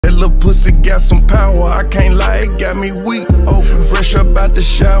That little pussy got some power, I can't lie, it got me weak. Fresh up out the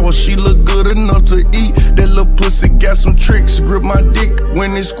shower, she look good enough to eat. That little pussy got some tricks, grip my dick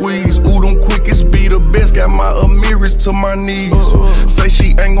when it squeeze. Ooh, them quickies be the best, got my Amiris to my knees. Say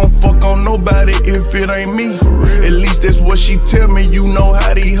she ain't gon' fuck on nobody if it ain't me. At least that's what she tell me, you know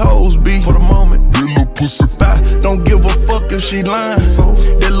how these hoes be. For the moment, that little pussy fine, don't give a fuck if she lying.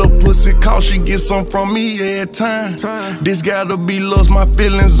 That little pussy call, she get some from me every time. This gotta be lost, my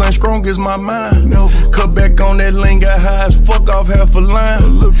feelings ain't strong as my mind. Cut back on that lane, got high as fuck off half a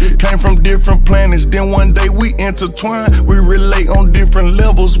line. Came from different planets, then one day we intertwined. We relate on different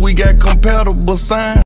levels, we got compatible signs.